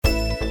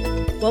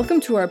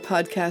Welcome to our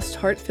podcast,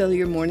 Heart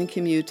Failure Morning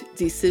Commute,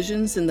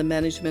 Decisions in the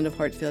Management of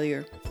Heart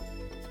Failure.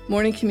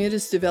 Morning Commute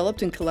is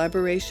developed in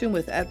collaboration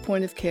with At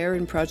Point of Care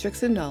and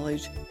Projects and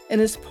Knowledge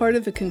and is part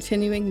of a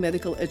continuing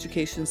medical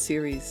education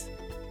series.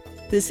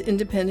 This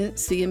independent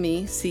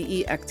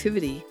CME-CE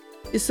activity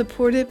is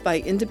supported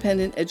by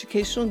independent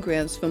educational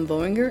grants from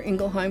Boehringer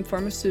Ingelheim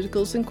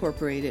Pharmaceuticals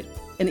Incorporated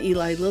and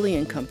Eli Lilly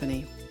and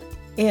Company,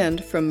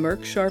 and from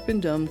Merck Sharp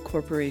and Dohme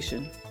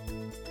Corporation.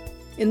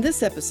 In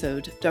this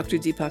episode, Dr.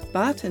 Deepak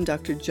Bhatt and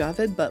Dr.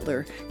 Javed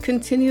Butler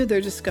continue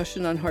their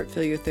discussion on heart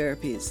failure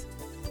therapies.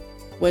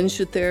 When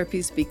should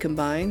therapies be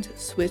combined,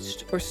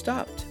 switched, or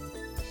stopped?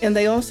 And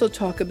they also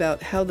talk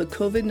about how the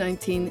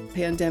COVID-19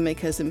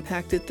 pandemic has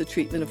impacted the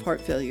treatment of heart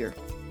failure.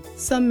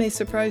 Some may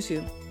surprise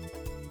you.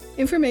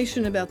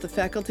 Information about the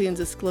faculty and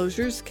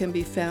disclosures can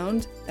be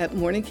found at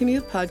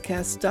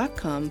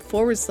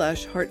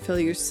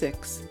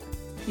morningcommutepodcast.com/heartfailure6.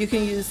 You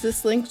can use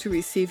this link to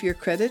receive your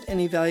credit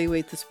and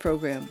evaluate this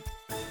program.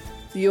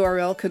 The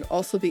URL can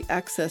also be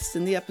accessed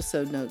in the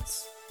episode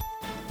notes.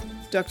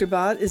 Dr.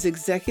 Bhatt is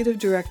Executive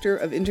Director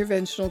of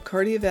Interventional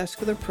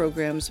Cardiovascular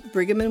Programs,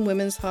 Brigham and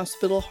Women's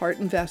Hospital Heart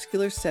and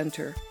Vascular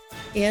Center,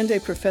 and a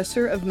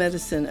Professor of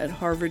Medicine at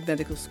Harvard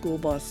Medical School,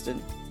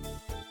 Boston.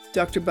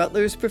 Dr.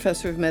 Butler is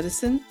Professor of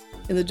Medicine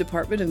in the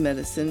Department of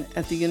Medicine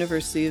at the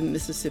University of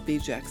Mississippi,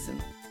 Jackson.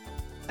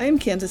 I am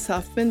Candace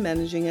Hoffman,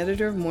 Managing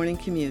Editor of Morning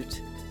Commute.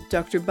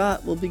 Dr.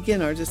 Bhatt will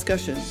begin our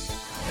discussion.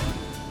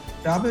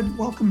 Javed,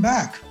 welcome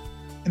back.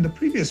 In the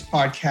previous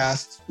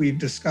podcasts, we've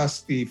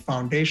discussed the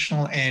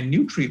foundational and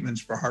new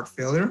treatments for heart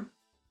failure,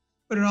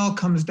 but it all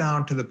comes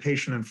down to the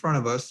patient in front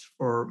of us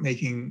for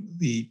making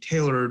the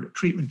tailored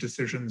treatment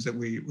decisions that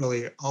we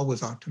really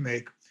always ought to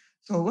make.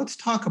 So let's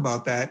talk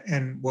about that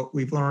and what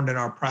we've learned in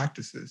our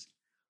practices.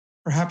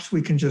 Perhaps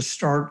we can just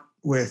start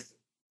with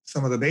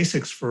some of the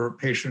basics for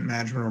patient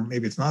management, or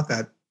maybe it's not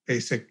that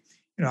basic,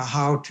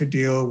 how to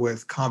deal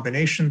with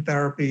combination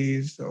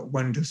therapies,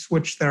 when to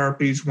switch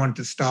therapies, when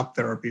to stop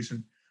therapies.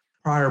 And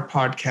prior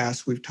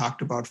podcasts, we've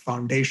talked about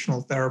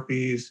foundational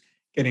therapies,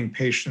 getting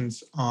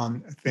patients on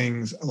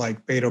things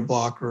like beta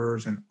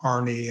blockers and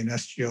ARNI and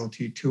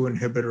SGLT2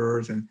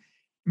 inhibitors and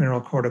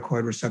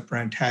mineralocorticoid receptor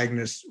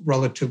antagonists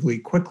relatively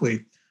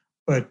quickly.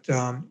 But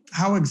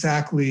how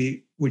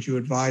exactly would you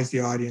advise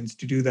the audience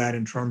to do that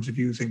in terms of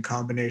using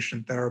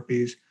combination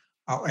therapies?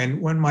 And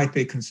when might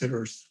they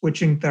consider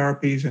switching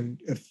therapies?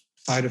 And if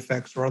side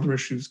effects or other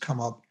issues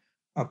come up,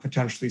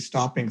 potentially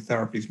stopping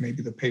therapies,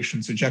 maybe the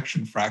patient's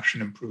ejection fraction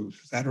improves.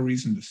 Is that a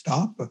reason to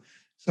stop?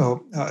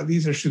 So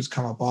these issues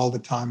come up all the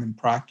time in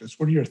practice.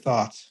 What are your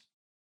thoughts?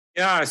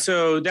 Yeah,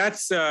 so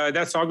that's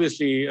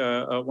obviously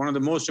one of the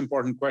most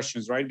important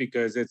questions, right?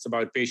 Because it's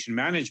about patient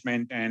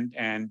management, and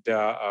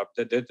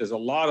there's a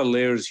lot of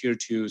layers here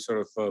to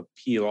sort of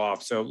peel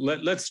off. So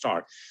let's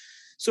start.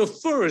 So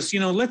first,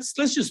 let's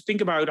just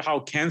think about how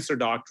cancer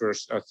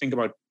doctors think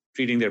about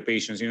treating their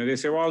patients. They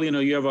say, well,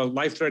 you have a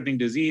life-threatening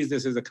disease.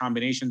 This is a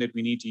combination that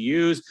we need to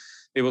use.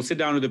 They will sit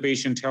down with the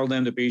patient, tell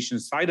them the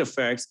patient's side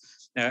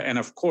effects. And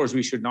of course,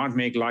 we should not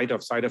make light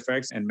of side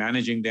effects, and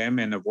managing them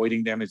and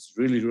avoiding them is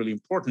really, really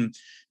important.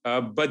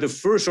 But the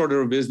first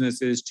order of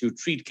business is to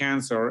treat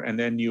cancer, and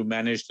then you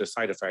manage the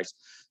side effects.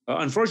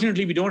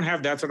 Unfortunately, we don't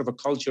have that sort of a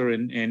culture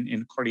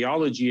in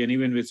cardiology, and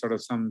even with sort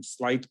of some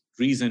slight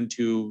reason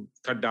to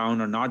cut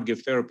down or not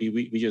give therapy,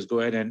 we just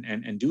go ahead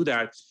and do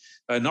that.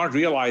 Not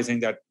realizing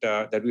that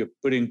we are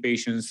putting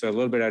patients a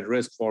little bit at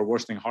risk for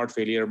worsening heart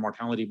failure,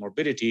 mortality,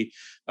 morbidity,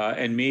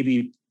 and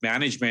maybe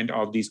management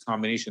of these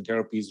combination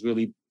therapies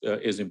really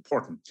is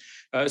important.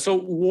 So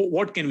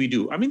what can we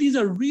do? I mean, these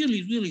are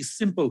really, really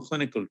simple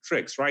clinical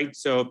tricks, right?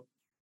 So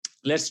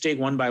let's take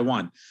one by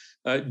one.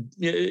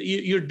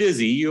 You're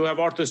dizzy, you have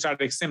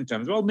orthostatic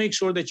symptoms. Well, make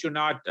sure that you're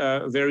not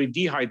very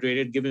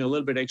dehydrated. Giving a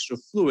little bit extra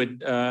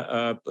fluid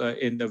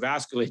in the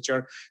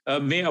vasculature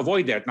may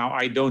avoid that. Now,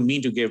 I don't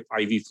mean to give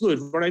IV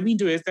fluid. What I mean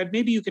to is that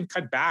maybe you can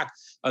cut back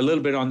a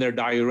little bit on their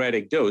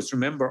diuretic dose.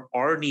 Remember,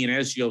 ARNI and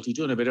SGLT2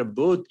 inhibitor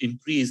both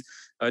increase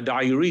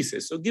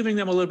diuresis. So giving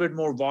them a little bit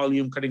more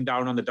volume, cutting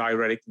down on the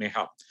diuretic may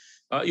help.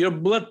 Your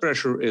blood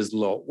pressure is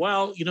low.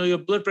 Well, your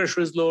blood pressure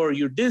is low or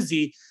you're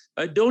dizzy.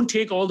 Don't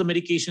take all the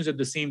medications at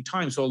the same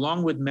time. So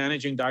along with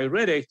managing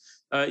diuretic,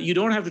 you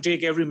don't have to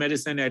take every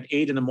medicine at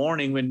 8 in the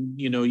morning when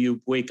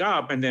you wake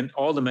up, and then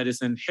all the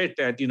medicine hit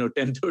at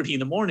 10:30 in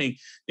the morning.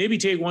 Maybe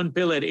take one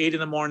pill at 8 in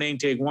the morning,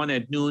 take one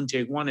at noon,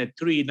 take one at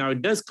 3. Now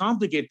it does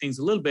complicate things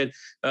a little bit,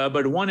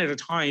 but one at a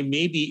time,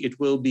 maybe it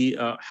will be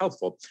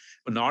helpful.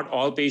 But not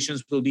all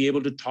patients will be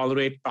able to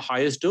tolerate the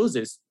highest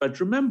doses.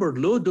 But remember,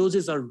 low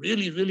doses are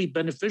really, really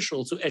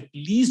beneficial. So at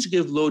least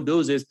give low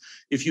doses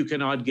if you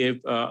cannot give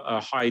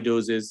high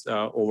doses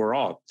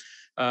overall.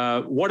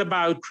 What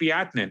about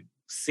creatinine?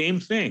 Same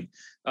thing.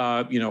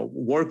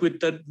 Work with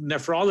the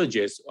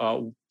nephrologist,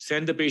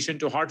 send the patient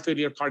to heart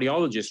failure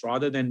cardiologist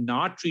rather than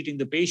not treating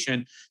the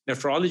patient.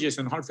 Nephrologists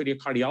and heart failure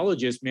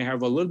cardiologists may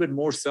have a little bit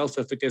more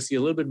self-efficacy, a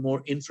little bit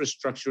more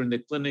infrastructure in the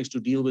clinics to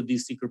deal with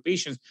these sicker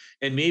patients,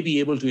 and may be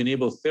able to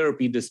enable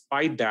therapy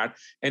despite that.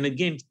 And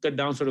again, cut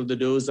down sort of the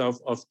dose of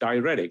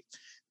diuretic.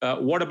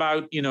 What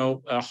about,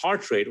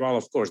 heart rate? Well,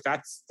 of course,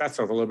 that's sort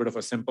of a little bit of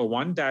a simple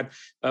one. That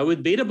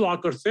with beta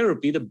blocker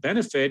therapy, the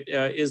benefit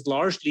is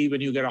largely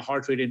when you get a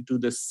heart rate into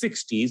the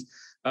 60s.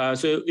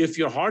 So if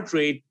your heart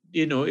rate,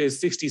 is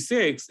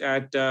 66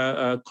 at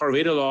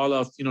carvedilol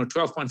of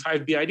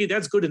 12.5 BID,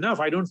 that's good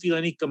enough. I don't feel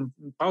any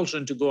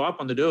compulsion to go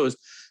up on the dose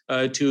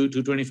to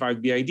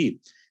 25 BID.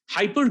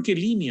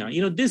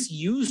 Hyperkalemia, this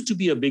used to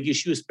be a big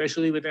issue,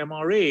 especially with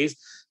MRAs.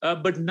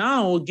 But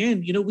now,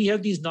 again, we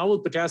have these novel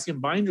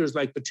potassium binders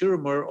like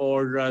patiromer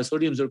or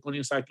sodium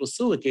zirconium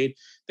cyclosilicate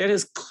that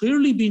has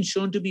clearly been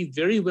shown to be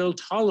very well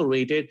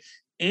tolerated,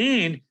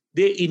 and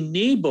they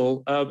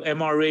enable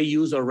MRA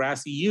use or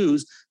RASI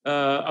use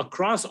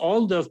across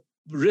all the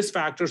risk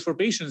factors for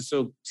patients.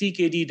 So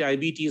CKD,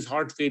 diabetes,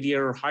 heart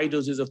failure, high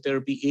doses of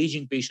therapy,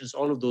 aging patients,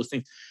 all of those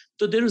things.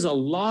 So there is a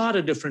lot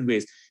of different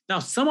ways. Now,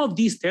 some of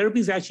these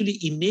therapies actually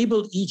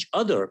enable each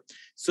other.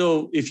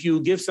 So if you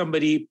give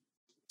somebody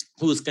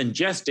who's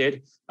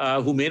congested,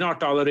 who may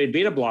not tolerate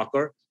beta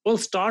blocker, well,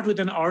 start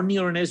with an ARNI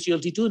or an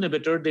SGLT2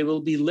 inhibitor. They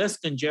will be less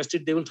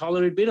congested. They will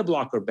tolerate beta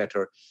blocker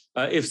better.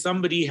 If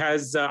somebody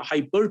has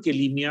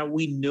hyperkalemia,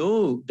 we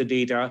know the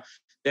data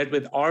that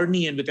with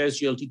ARNI and with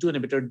SGLT2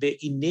 inhibitor, they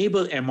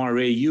enable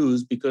MRA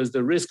use because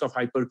the risk of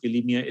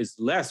hyperkalemia is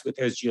less with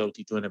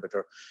SGLT2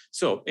 inhibitor.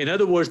 So in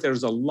other words,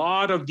 there's a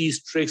lot of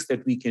these tricks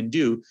that we can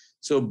do.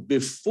 So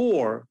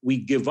before we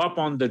give up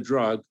on the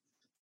drug,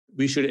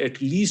 we should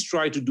at least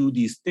try to do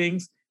these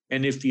things.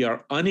 And if we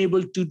are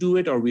unable to do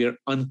it or we are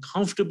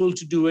uncomfortable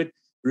to do it,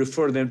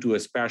 refer them to a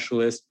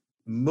specialist.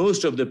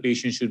 Most of the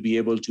patients should be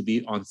able to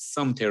be on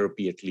some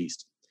therapy at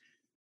least.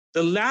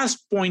 The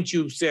last point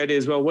you said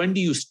is, well, when do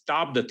you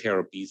stop the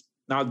therapies?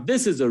 Now,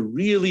 this is a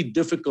really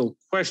difficult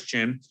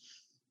question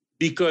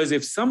because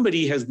if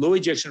somebody has low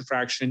ejection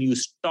fraction, you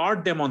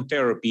start them on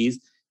therapies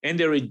and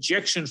their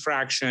ejection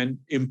fraction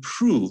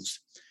improves.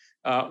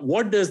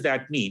 What does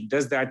that mean?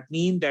 Does that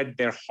mean that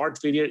their heart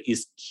failure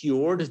is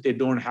cured? They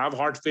don't have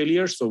heart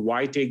failure, so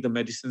why take the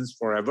medicines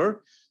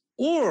forever?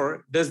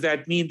 Or does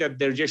that mean that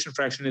their ejection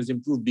fraction is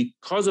improved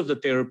because of the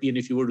therapy, and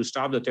if you were to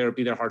stop the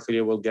therapy, their heart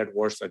failure will get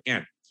worse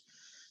again?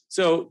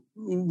 So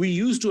we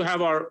used to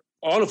have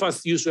all of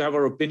us used to have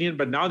our opinion,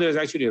 but now there's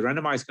actually a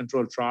randomized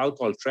controlled trial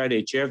called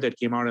TREAD-HF that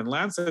came out in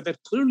Lancet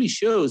that clearly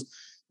shows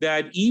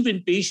that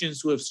even patients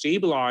who have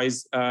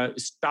stabilized,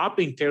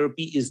 stopping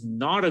therapy is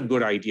not a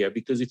good idea,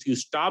 because if you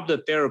stop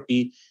the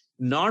therapy,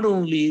 not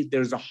only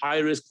there's a high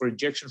risk for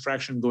ejection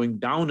fraction going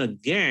down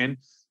again,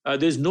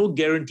 there's no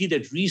guarantee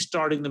that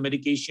restarting the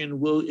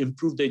medication will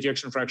improve the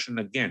ejection fraction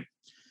again.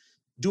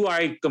 Do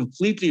I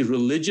completely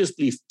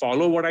religiously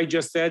follow what I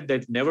just said,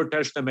 that never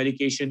touch the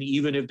medication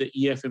even if the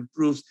EF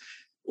improves?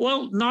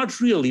 Well, not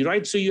really,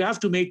 right? So you have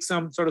to make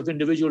some sort of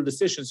individual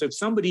decision. So if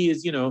somebody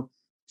is,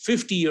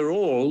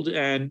 50-year-old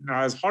and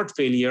has heart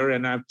failure,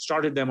 and I've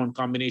started them on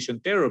combination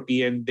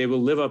therapy and they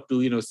will live up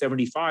to,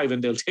 75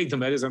 and they'll take the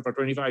medicine for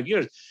 25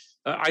 years,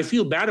 I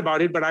feel bad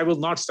about it, but I will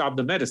not stop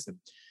the medicine.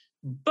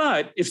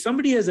 But if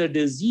somebody has a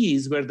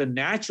disease where the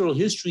natural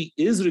history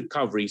is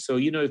recovery, so,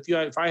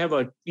 if I have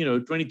a,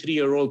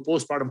 23-year-old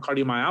postpartum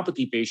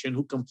cardiomyopathy patient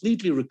who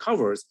completely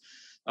recovers,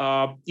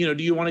 do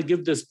you want to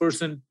give this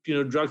person,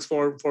 drugs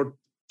for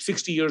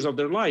 60 years of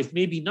their life?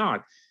 Maybe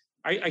not.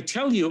 I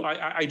tell you,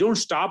 I don't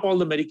stop all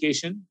the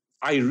medication.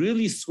 I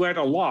really sweat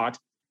a lot,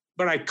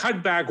 but I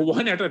cut back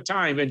one at a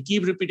time and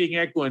keep repeating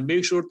echo and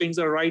make sure things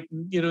are right,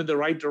 in the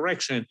right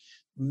direction.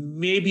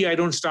 Maybe I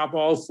don't stop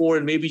all four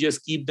and maybe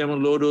just keep them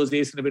on low dose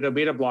ACE inhibitor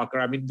beta blocker.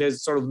 I mean,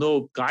 there's sort of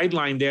no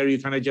guideline there. You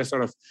kind of just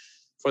sort of,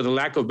 for the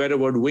lack of a better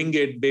word, wing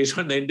it based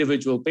on the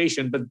individual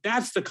patient. But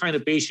that's the kind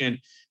of patient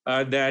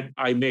that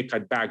I may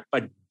cut back.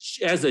 But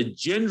as a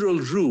general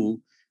rule,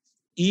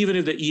 even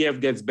if the EF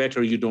gets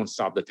better, you don't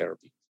stop the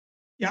therapy.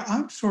 Yeah,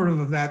 I'm sort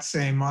of that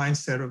same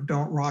mindset of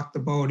don't rock the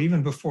boat.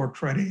 Even before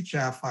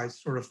TREAD-HF, I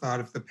sort of thought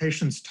if the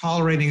patient's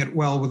tolerating it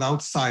well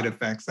without side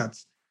effects,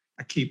 that's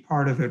a key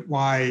part of it.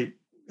 Why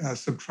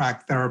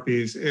subtract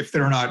therapies if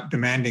they're not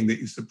demanding that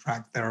you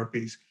subtract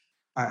therapies?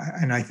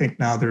 And I think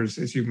now there's,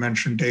 as you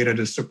mentioned, data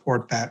to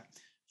support that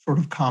sort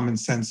of common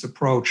sense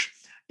approach.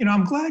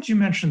 I'm glad you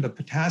mentioned the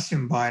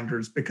potassium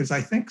binders, because I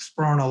think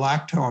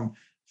spironolactone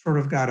sort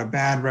of got a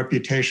bad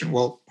reputation.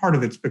 Well, part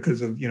of it's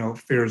because of,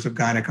 fears of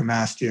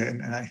gynecomastia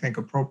and I think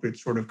appropriate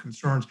sort of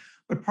concerns,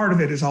 but part of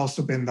it has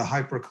also been the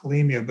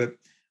hyperkalemia,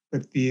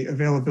 but the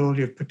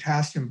availability of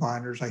potassium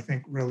binders, I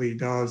think, really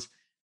does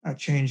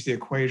change the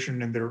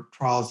equation, and there are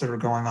trials that are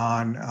going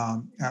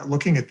on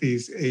looking at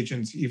these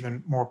agents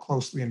even more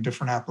closely in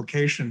different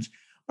applications.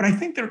 But I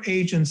think they're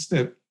agents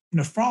that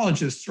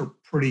nephrologists are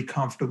pretty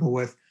comfortable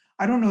with.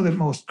 I don't know that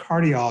most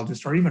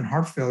cardiologists or even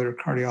heart failure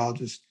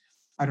cardiologists,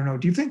 I don't know.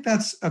 Do you think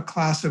that's a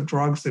class of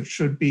drugs that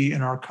should be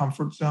in our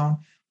comfort zone,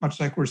 much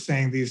like we're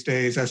saying these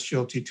days,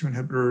 SGLT2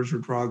 inhibitors or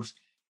drugs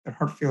that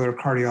heart failure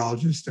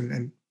cardiologists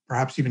and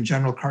perhaps even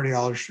general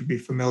cardiologists should be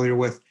familiar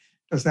with?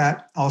 Does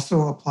that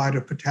also apply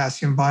to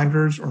potassium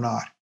binders or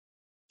not?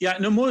 Yeah,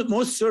 no,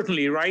 most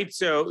certainly, right?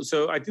 So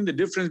I think the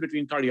difference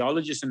between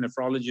cardiologists and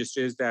nephrologists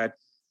is that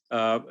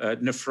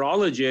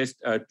nephrologists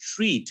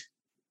treat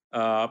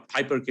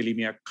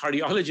hyperkalemia.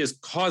 Cardiologists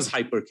cause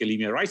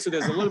hyperkalemia, right? So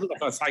there's a little bit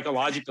of a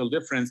psychological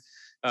difference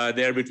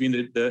there between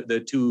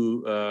the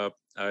two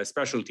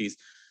specialties.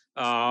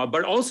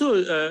 But also,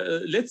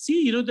 let's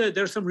see,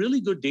 there's some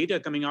really good data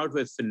coming out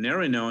with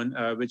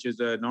finerenone, which is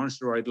a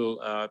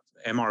non-steroidal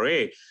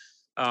MRA.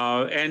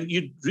 And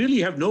you really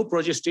have no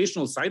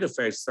progestational side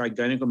effects like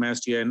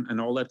gynecomastia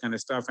and all that kind of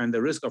stuff, and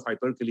the risk of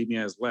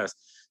hyperkalemia is less.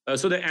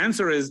 So the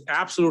answer is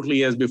absolutely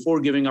yes. Before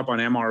giving up on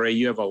MRA,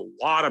 you have a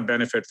lot of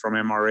benefit from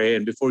MRA,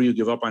 and before you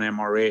give up on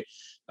MRA,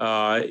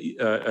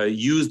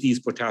 use these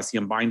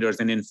potassium binders.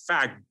 And in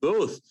fact,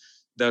 both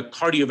the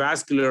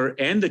cardiovascular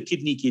and the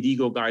kidney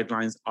KDIGO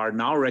guidelines are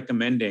now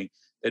recommending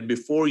that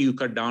before you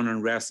cut down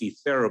on RASI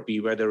therapy,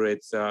 whether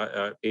it's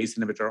ACE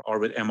inhibitor or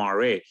with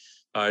MRA,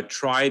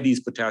 try these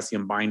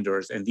potassium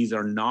binders. And these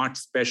are not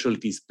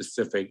specialty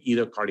specific,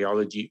 either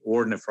cardiology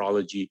or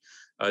nephrology.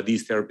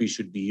 These therapies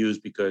should be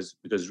used because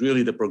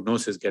really the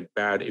prognosis get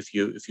bad if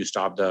you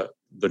stop the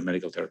good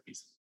medical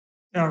therapies.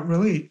 Yeah,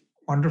 really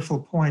wonderful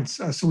points.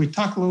 So we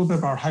talked a little bit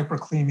about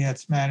hyperkalemia,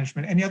 its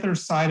management. Any other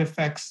side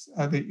effects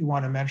that you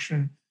want to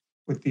mention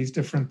with these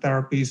different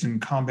therapies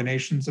and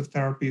combinations of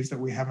therapies that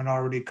we haven't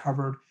already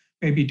covered?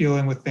 Maybe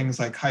dealing with things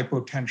like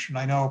hypotension.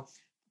 I know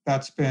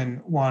that's been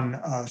one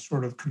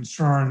sort of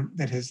concern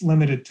that has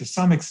limited to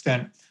some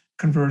extent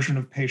conversion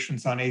of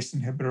patients on ACE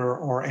inhibitor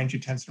or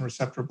angiotensin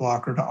receptor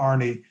blocker to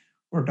ARNI,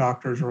 where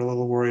doctors are a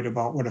little worried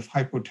about what if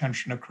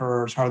hypotension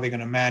occurs, how are they going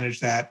to manage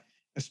that,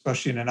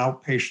 especially in an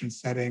outpatient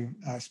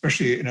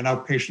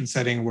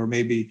setting, where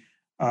maybe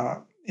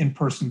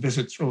in-person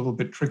visits are a little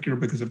bit trickier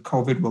because of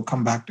COVID. We'll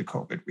come back to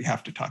COVID. We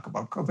have to talk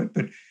about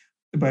COVID.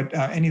 But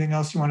anything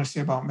else you want to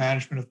say about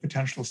management of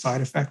potential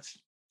side effects?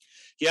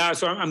 Yeah,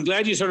 so I'm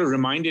glad you sort of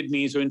reminded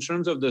me. So in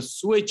terms of the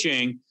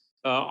switching,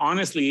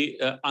 honestly,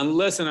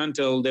 unless and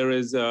until there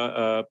is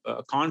a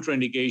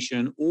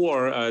contraindication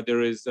or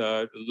there is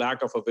a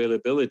lack of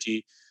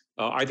availability,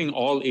 I think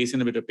all ACE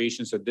inhibitor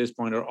patients at this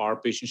point or our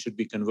patients should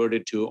be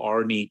converted to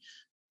ARNI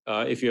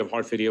if you have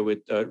heart failure with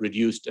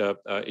reduced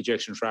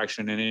ejection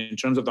fraction. And in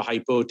terms of the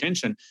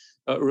hypotension,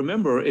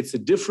 remember, it's a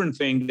different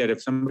thing that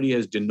if somebody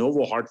has de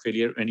novo heart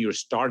failure and you're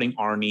starting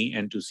ARNI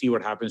and to see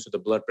what happens to the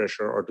blood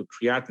pressure or to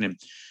creatinine.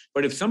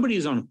 But if somebody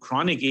is on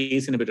chronic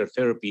ACE inhibitor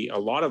therapy, a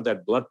lot of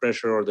that blood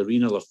pressure or the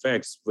renal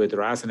effects with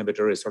RAS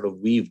inhibitor is sort of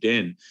weaved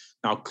in.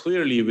 Now,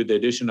 clearly, with the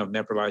addition of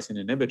neprilysin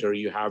inhibitor,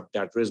 you have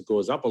that risk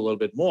goes up a little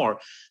bit more.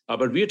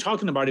 But we're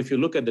talking about, if you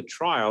look at the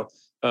trial,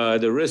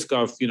 the risk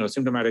of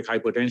symptomatic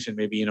hypotension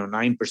maybe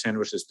 9%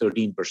 versus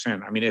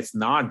 13%. I mean, it's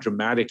not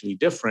dramatically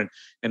different.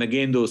 And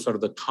again, those sort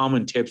of the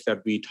common tips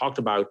that we talked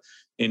about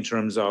in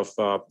terms of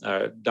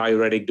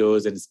diuretic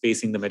dose and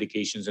spacing the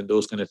medications and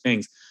those kind of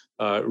things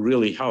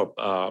really help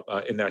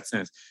in that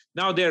sense.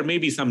 Now, there may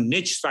be some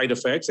niche side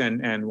effects,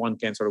 and one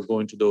can sort of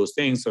go into those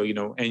things. So,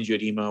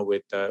 angioedema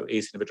with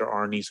ACE inhibitor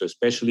ARNI, so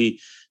especially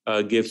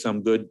give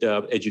some good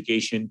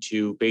education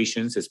to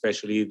patients,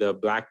 especially the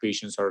Black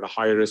patients are at a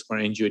higher risk for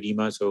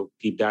angioedema. So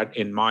keep that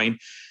in mind.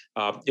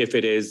 If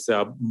it is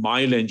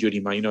mild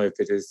angioedema, if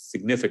it is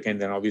significant,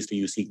 then obviously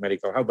you seek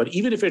medical help. But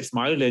even if it's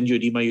mild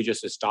angioedema, you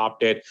just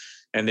stopped it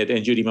and that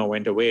angioedema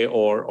went away,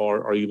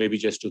 or you maybe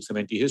just took some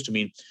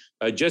antihistamine,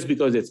 just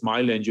because it's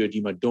mild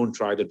angioedema, don't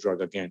try the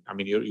drug again. I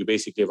mean, you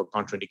basically have a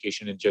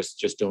contraindication and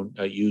just don't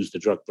use the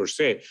drug per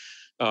se.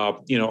 A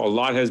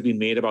lot has been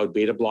made about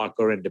beta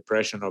blocker and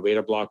depression or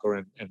beta blocker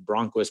and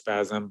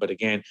bronchospasm. But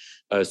again,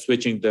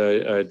 switching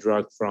the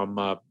drug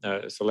from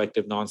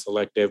selective,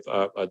 non-selective,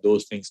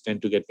 those things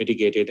tend to get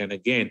mitigated. And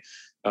again,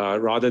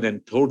 rather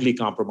than totally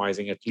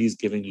compromising, at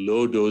least giving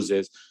low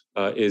doses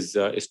is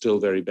still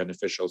very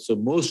beneficial. So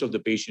most of the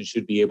patients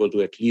should be able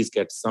to at least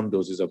get some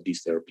doses of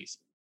these therapies.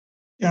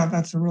 Yeah,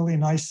 that's a really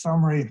nice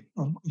summary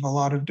of a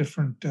lot of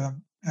different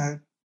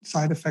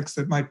side effects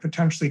that might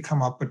potentially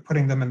come up, but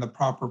putting them in the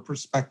proper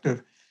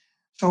perspective.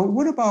 So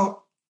what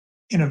about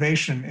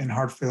innovation in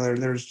heart failure?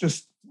 There's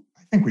just,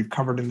 I think we've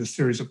covered in this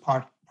series of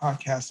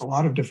podcasts, a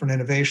lot of different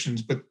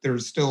innovations, but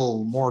there's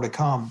still more to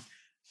come.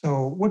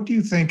 So what do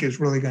you think is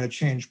really going to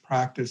change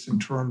practice in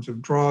terms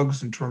of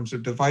drugs, in terms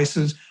of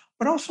devices,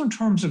 but also in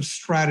terms of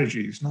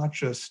strategies, not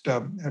just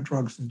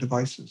drugs and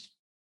devices?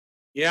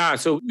 Yeah,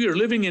 so we are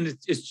living in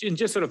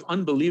just sort of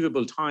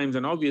unbelievable times,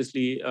 and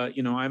obviously,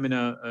 I'm in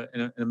a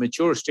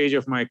mature stage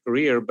of my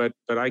career, but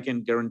I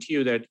can guarantee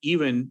you that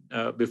even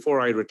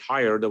before I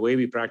retire, the way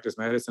we practice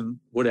medicine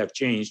would have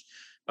changed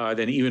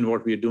than even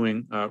what we're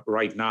doing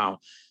right now.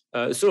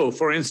 So,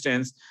 for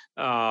instance,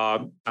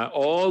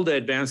 all the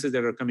advances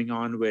that are coming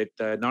on with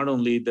not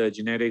only the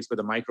genetics, but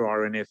the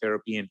microRNA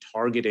therapy and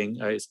targeting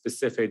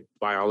specific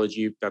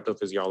biology,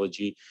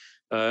 pathophysiology,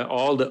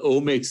 all the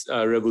omics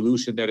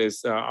revolution that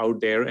is out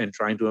there and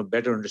trying to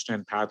better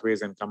understand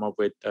pathways and come up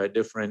with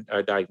different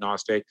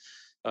diagnostic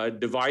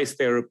device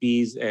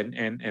therapies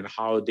and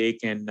how they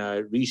can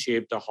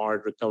reshape the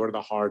heart, recover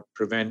the heart,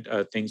 prevent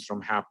things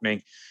from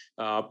happening.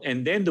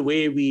 And then the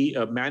way we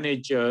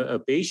manage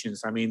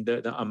patients, I mean,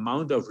 the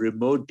amount of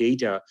remote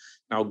data.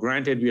 Now,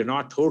 granted, we are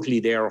not totally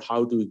there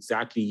how to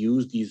exactly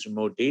use these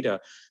remote data,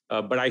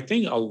 but I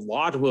think a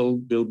lot will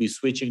be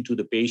switching to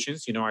the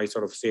patients. You know, I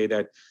sort of say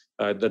that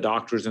the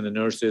doctors and the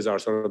nurses are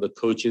sort of the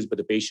coaches, but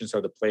the patients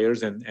are the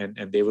players, and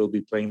they will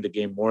be playing the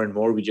game more and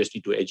more. We just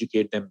need to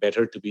educate them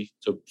better to be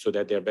so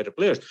that they're better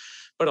players.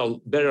 But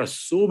there are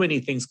so many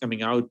things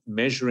coming out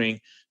measuring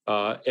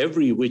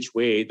every which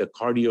way the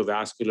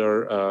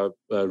cardiovascular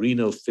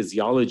renal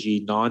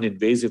physiology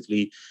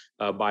non-invasively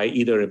by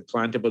either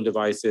implantable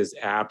devices,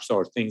 apps,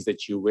 or things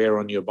that you wear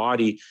on your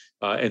body.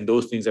 And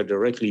those things are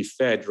directly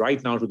fed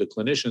right now to the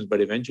clinicians,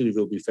 but eventually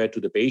will be fed to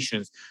the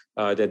patients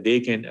that they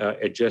can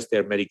adjust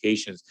their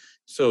medications.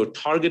 So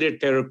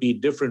targeted therapy,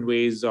 different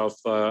ways of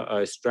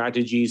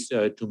strategies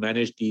to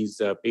manage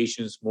these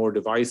patients, more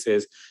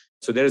devices.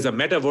 So there's a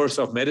metaverse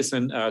of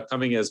medicine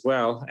coming as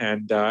well,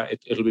 and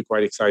it'll be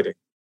quite exciting.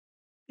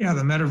 Yeah,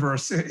 the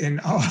metaverse in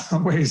all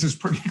ways is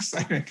pretty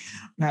exciting.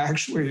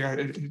 Actually,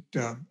 it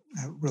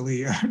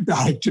really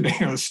died today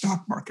on the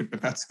stock market,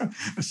 but that's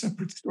a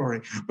separate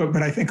story. But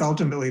I think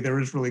ultimately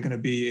there is really going to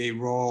be a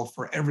role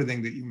for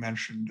everything that you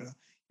mentioned.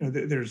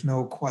 There's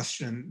no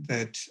question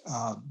that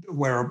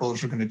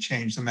wearables are going to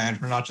change the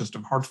management, not just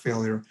of heart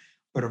failure,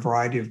 but a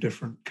variety of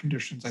different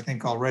conditions. I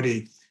think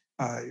already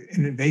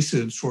in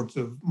invasive sorts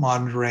of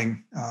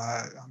monitoring,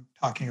 I'm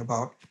talking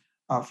about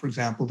for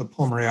example, the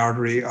pulmonary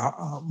artery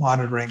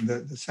monitoring, the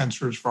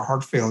sensors for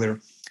heart failure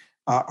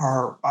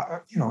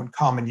are in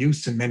common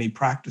use in many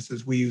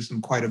practices. We use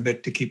them quite a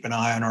bit to keep an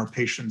eye on our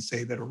patients,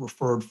 say, that are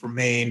referred for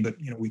Maine, but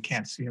we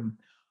can't see them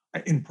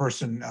in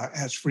person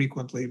as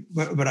frequently.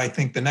 But I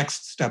think the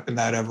next step in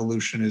that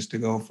evolution is to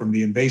go from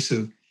the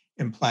invasive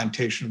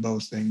implantation of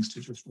those things to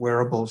just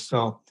wearables.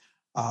 So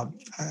I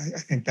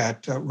think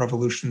that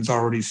revolution's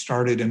already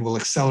started and will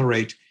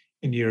accelerate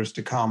in years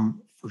to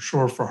come, for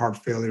sure, for heart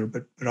failure,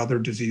 but other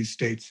disease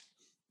states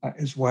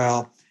as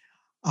well.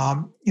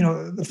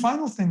 The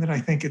final thing that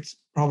I think it's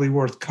probably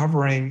worth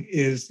covering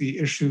is the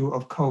issue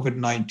of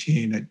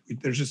COVID-19.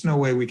 There's just no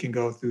way we can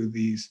go through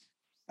these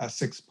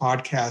 6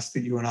 podcasts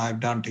that you and I have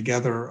done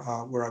together,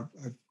 where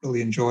I've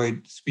really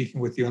enjoyed speaking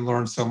with you and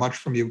learned so much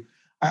from you.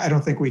 I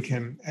don't think we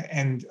can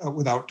end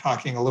without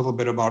talking a little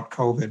bit about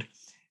COVID.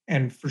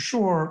 And for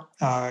sure,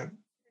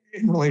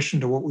 in relation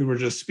to what we were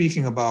just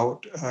speaking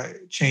about,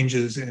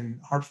 changes in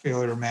heart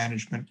failure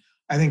management,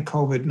 I think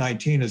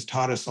COVID-19 has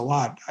taught us a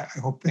lot. I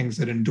hope things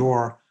that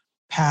endure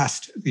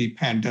past the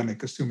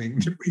pandemic,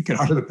 assuming we get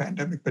out of the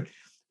pandemic, but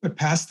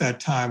past that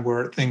time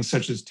where things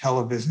such as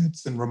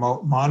televisits and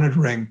remote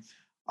monitoring,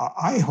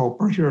 I hope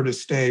are here to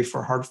stay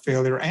for heart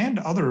failure and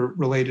other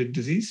related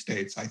disease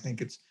states. I think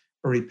it's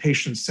very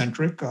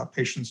patient-centric.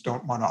 Patients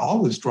don't want to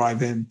always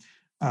drive in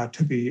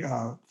to the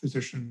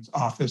physician's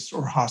office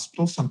or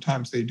hospital.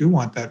 Sometimes they do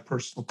want that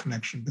personal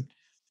connection,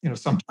 but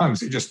sometimes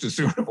they just as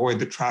soon avoid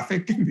the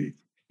traffic and the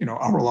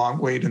hour-long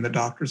wait in the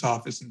doctor's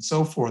office and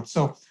so forth.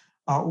 So,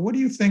 what do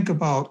you think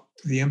about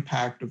the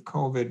impact of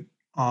COVID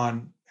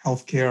on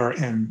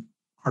healthcare and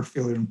heart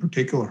failure in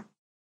particular?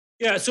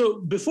 Yeah, so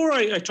before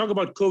I talk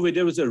about COVID,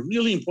 there was a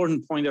really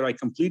important point that I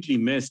completely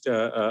missed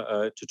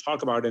to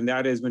talk about, and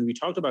that is when we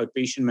talked about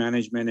patient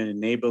management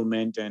and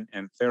enablement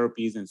and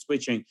therapies and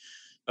switching,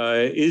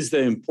 is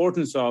the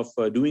importance of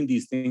doing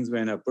these things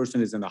when a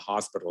person is in the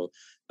hospital.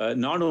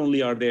 Not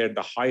only are they at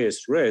the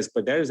highest risk,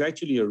 but there is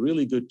actually a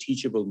really good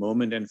teachable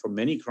moment. And for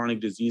many chronic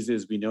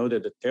diseases, we know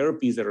that the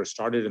therapies that are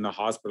started in the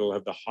hospital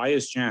have the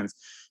highest chance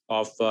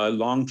of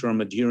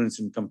long-term adherence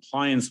and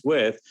compliance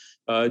with,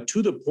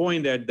 to the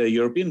point that the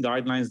European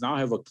guidelines now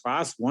have a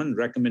class 1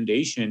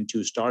 recommendation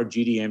to start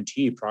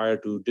GDMT prior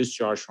to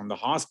discharge from the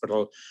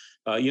hospital.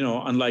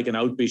 Unlike an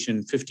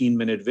outpatient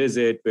 15-minute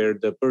visit where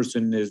the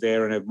person is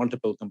there and have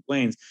multiple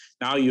complaints,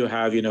 now you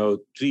have,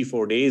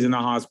 3-4 days in the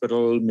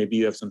hospital. Maybe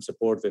you have some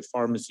support with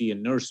pharmacy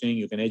and nursing.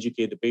 You can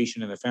educate the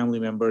patient and the family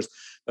members.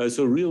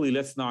 So really,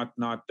 let's not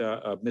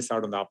miss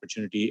out on the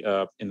opportunity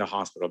in the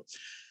hospital.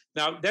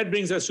 Now, that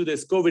brings us to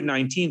this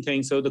COVID-19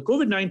 thing. So the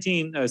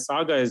COVID-19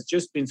 saga has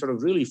just been sort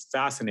of really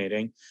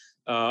fascinating.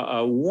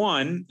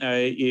 One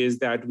is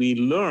that we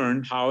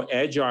learned how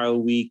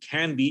agile we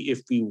can be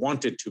if we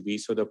wanted to be.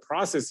 So the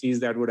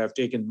processes that would have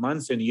taken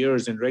months and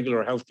years in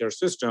regular healthcare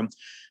system,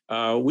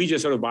 we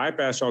just sort of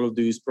bypassed all of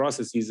these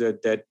processes.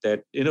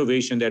 That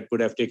innovation that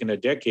would have taken a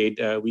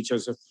decade, we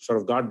just sort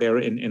of got there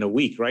in a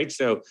week, right?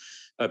 So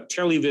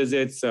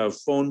televisits,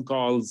 phone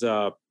calls,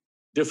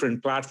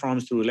 different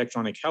platforms through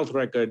electronic health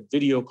record,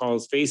 video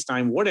calls,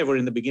 FaceTime, whatever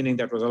in the beginning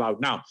that was allowed.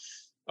 Now,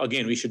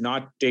 again, we should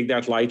not take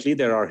that lightly.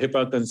 There are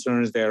HIPAA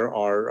concerns, there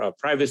are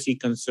privacy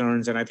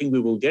concerns, and I think we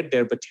will get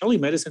there. But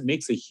telemedicine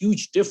makes a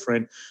huge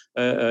difference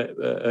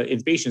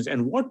in patients.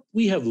 And what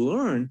we have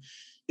learned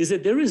is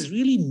that there is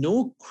really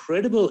no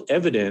credible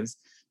evidence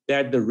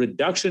that the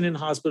reduction in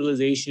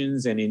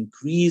hospitalizations and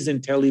increase in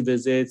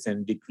televisits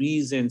and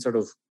decrease in sort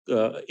of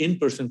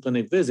in-person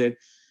clinic visit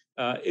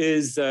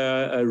is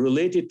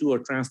related to or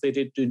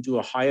translated into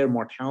a higher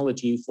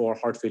mortality for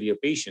heart failure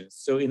patients.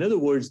 So in other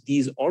words,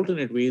 these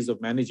alternate ways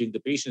of managing the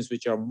patients,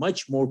 which are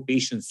much more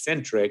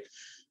patient-centric,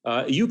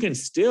 you can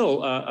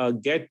still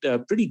get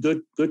pretty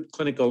good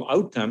clinical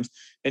outcomes.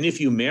 And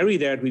if you marry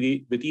that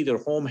with either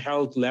home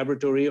health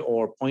laboratory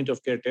or point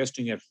of care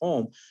testing at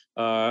home,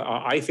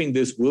 I think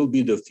this will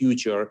be the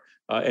future,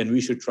 and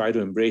we should try to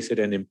embrace it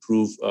and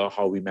improve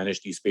how we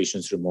manage these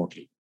patients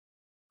remotely.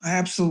 I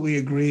absolutely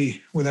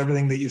agree with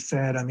everything that you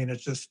said. I mean,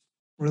 it's just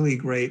really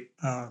great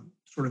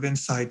sort of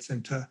insights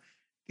into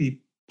the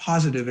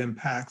positive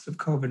impacts of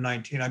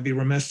COVID-19. I'd be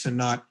remiss in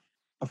not,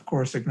 of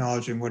course,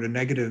 acknowledging what a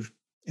negative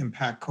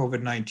impact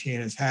COVID-19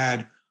 has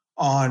had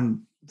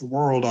on the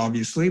world,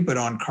 obviously, but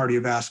on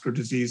cardiovascular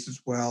disease as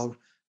well.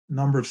 A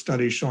number of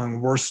studies showing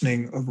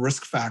worsening of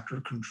risk factor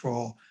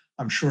control.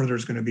 I'm sure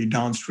there's going to be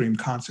downstream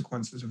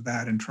consequences of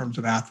that in terms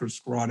of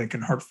atherosclerotic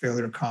and heart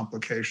failure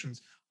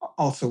complications,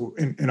 also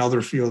in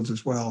other fields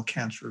as well,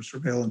 cancer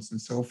surveillance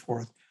and so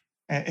forth.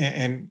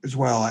 And as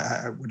well,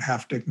 I would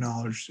have to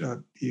acknowledge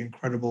the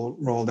incredible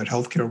role that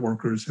healthcare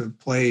workers have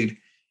played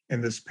in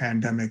this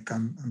pandemic.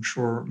 I'm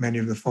sure many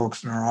of the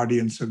folks in our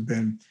audience have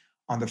been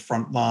on the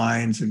front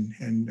lines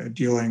and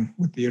dealing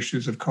with the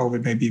issues of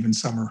COVID. Maybe even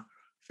some are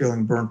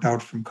feeling burnt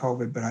out from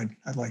COVID, but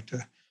I'd like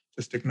to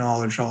just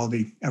acknowledge all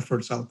the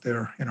efforts out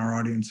there in our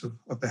audience of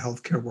the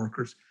healthcare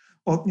workers.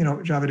 Well,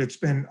 Javed, it's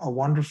been a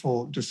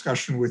wonderful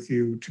discussion with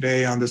you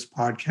today on this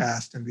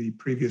podcast and the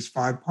previous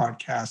 5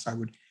 podcasts. I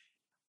would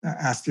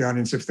ask the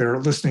audience, if they're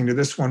listening to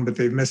this one, but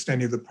they've missed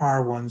any of the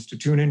prior ones, to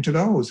tune into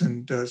those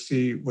and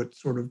see what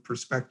sort of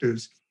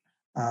perspectives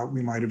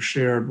we might have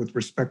shared with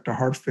respect to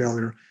heart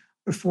failure.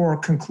 Before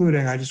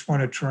concluding, I just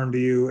want to turn to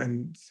you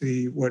and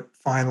see what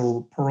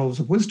final pearls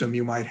of wisdom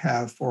you might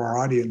have for our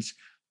audience,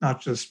 not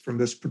just from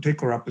this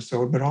particular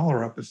episode, but all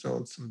our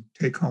episodes, some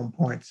take-home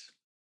points.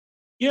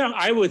 Yeah,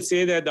 I would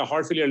say that the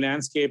heart failure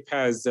landscape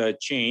has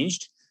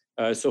changed.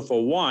 So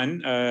for one,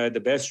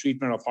 the best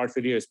treatment of heart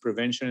failure is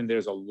prevention, and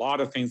there's a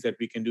lot of things that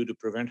we can do to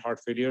prevent heart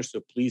failure.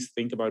 So please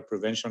think about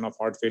prevention of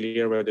heart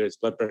failure, whether it's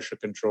blood pressure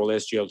control,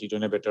 SGLT2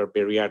 inhibitor,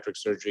 bariatric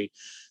surgery,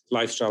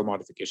 lifestyle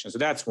modification. So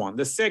that's one.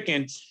 The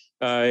second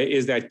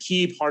is that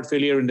keep heart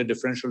failure in the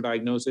differential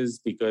diagnosis,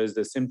 because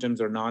the symptoms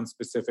are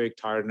non-specific: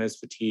 tiredness,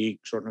 fatigue,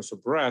 shortness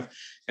of breath.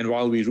 And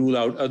while we rule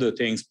out other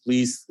things,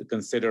 please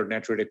consider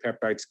natriuretic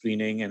peptide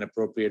screening and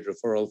appropriate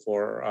referral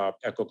for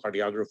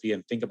echocardiography,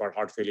 and think about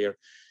heart failure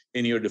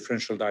in your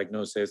differential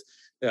diagnosis.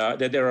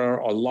 That there are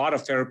a lot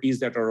of therapies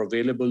that are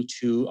available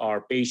to our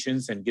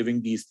patients, and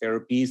giving these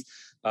therapies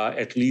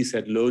at least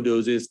at low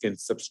doses can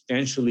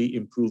substantially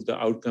improve the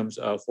outcomes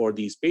for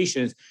these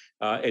patients.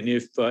 And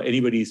if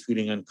anybody is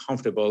feeling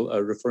uncomfortable,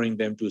 referring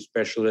them to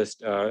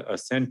specialist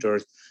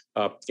centers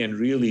can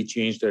really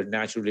change their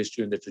natural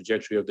history and the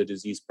trajectory of the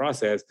disease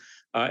process.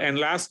 And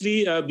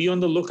lastly, be on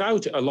the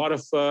lookout. A lot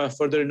of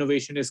further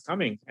innovation is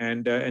coming.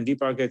 And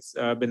Deepak, it's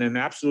been an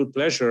absolute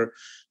pleasure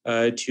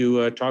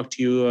to talk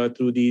to you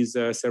through these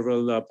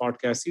several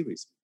podcast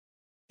series.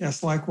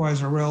 Yes,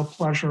 likewise, a real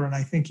pleasure. And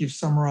I think you've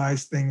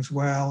summarized things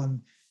well.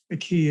 And the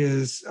key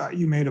is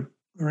you made a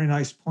very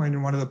nice point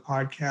in one of the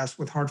podcasts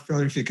with heart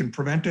failure. If you can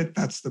prevent it,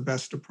 that's the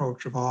best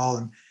approach of all.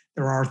 And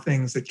there are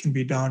things that can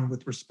be done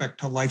with respect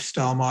to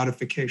lifestyle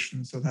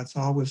modification. So that's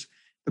always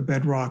the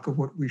bedrock of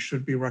what we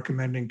should be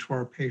recommending to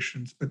our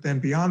patients. But then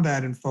beyond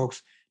that, in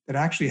folks that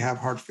actually have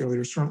heart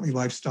failure, certainly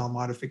lifestyle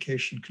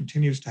modification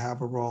continues to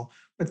have a role,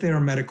 but their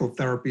medical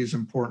therapy is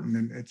important.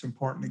 And it's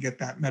important to get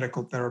that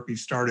medical therapy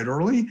started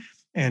early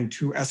and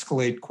to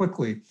escalate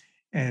quickly.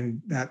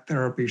 And that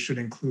therapy should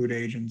include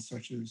agents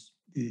such as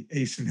the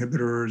ACE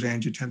inhibitors,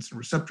 angiotensin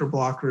receptor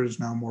blockers,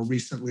 now more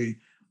recently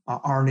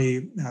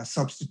ARNI,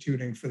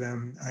 substituting for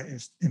them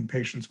in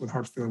patients with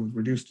heart failure with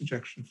reduced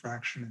ejection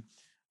fraction.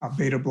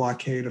 Beta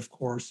blockade, of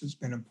course, has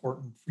been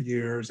important for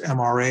years.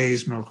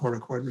 MRAs,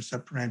 mineralocorticoid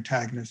receptor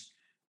antagonists,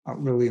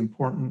 really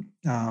important,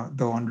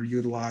 though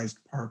underutilized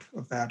part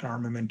of that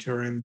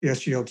armamentarium. The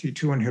SGLT2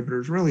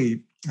 inhibitors,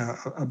 really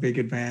a big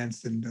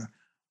advance and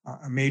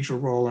a major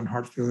role in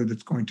heart failure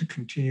that's going to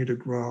continue to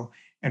grow.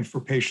 And for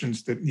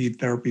patients that need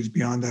therapies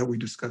beyond that, we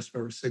discussed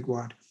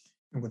vericiguat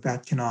and what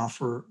that can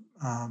offer.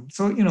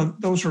 So,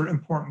 those are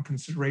important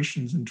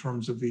considerations in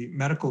terms of the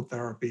medical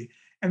therapy.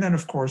 And then,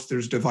 of course,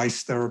 there's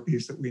device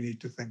therapies that we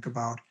need to think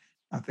about,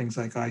 things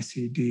like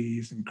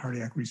ICDs and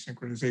cardiac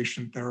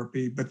resynchronization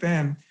therapy. But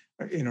then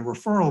in a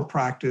referral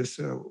practice,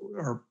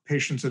 are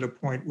patients at a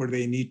point where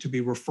they need to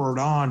be referred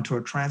on to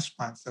a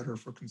transplant center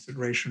for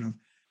consideration of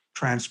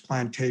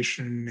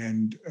transplantation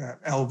and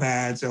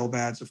LVADs.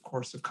 LVADs, of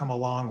course, have come a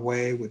long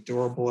way with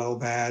durable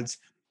LVADs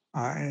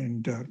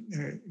and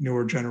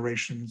newer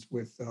generations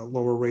with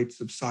lower rates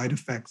of side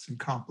effects and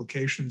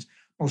complications.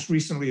 Most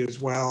recently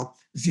as well,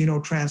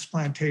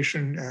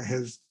 xenotransplantation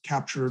has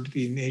captured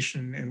the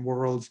nation and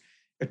world's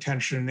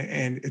attention,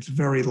 and it's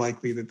very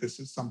likely that this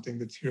is something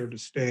that's here to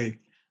stay,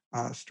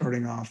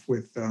 starting off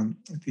with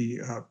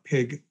the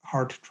pig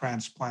heart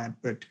transplant,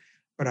 but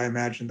but I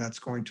imagine that's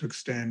going to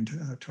extend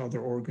to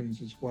other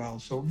organs as well.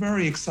 So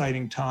very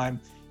exciting time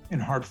in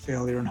heart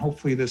failure, and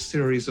hopefully this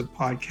series of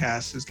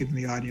podcasts is giving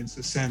the audience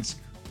a sense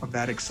of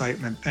that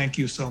excitement. Thank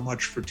you so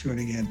much for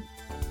tuning in.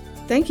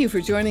 Thank you for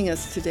joining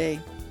us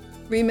today.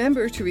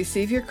 Remember, to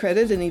receive your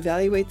credit and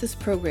evaluate this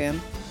program,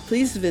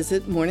 please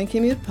visit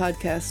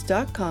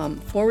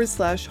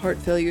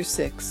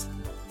morningcommutepodcast.com/heartfailure6.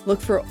 Look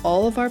for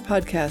all of our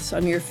podcasts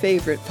on your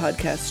favorite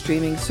podcast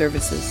streaming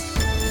services.